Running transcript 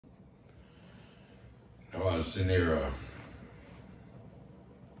No, I was sitting there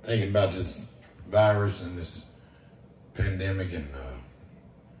thinking about this virus and this pandemic, and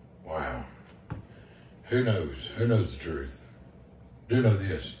wow, who knows? Who knows the truth? Do know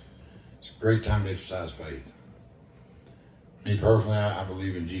this: it's a great time to exercise faith. Me personally, I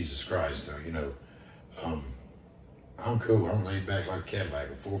believe in Jesus Christ. So I'm cool. I'm laid back like a Cadillac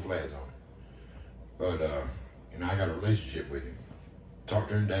with 4 flats on it. But I got a relationship with him. Talk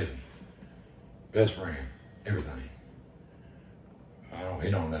to him daily. Best friend, everything. I don't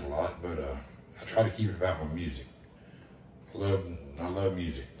hit on that a lot, but I try to keep it about my music. I love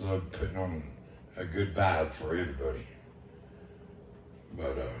music. Love putting on a good vibe for everybody.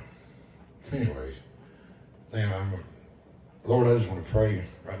 But anyways, Lord, I just want to pray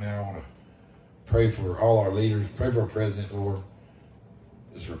right now. I want to pray for all our leaders. Pray for our president, Lord.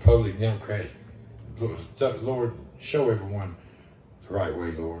 This Republican, Democrat. Lord, show everyone the right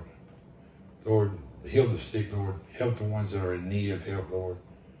way, Lord. Lord, heal the sick, Lord. Help the ones that are in need of help, Lord.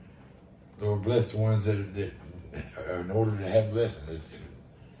 Lord, bless the ones that are in order to have blessings.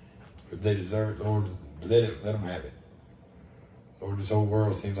 If they deserve it, Lord, let them have it. Lord, this whole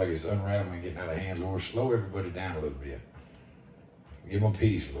world seems like it's unraveling, getting out of hand. Lord, slow everybody down a little bit. Give them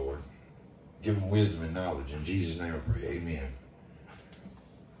peace, Lord. Give them wisdom and knowledge. In Jesus' name I pray, amen.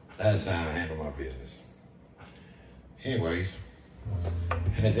 That's how I handle my business. Anyways,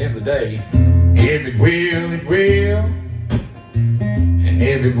 and at the end of the day, if it will, it will. And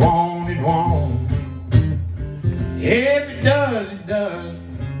if it won't, it won't. If it does, it does.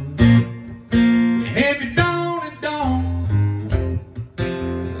 And if it don't, it don't.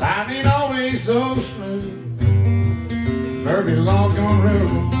 Life ain't always so strong.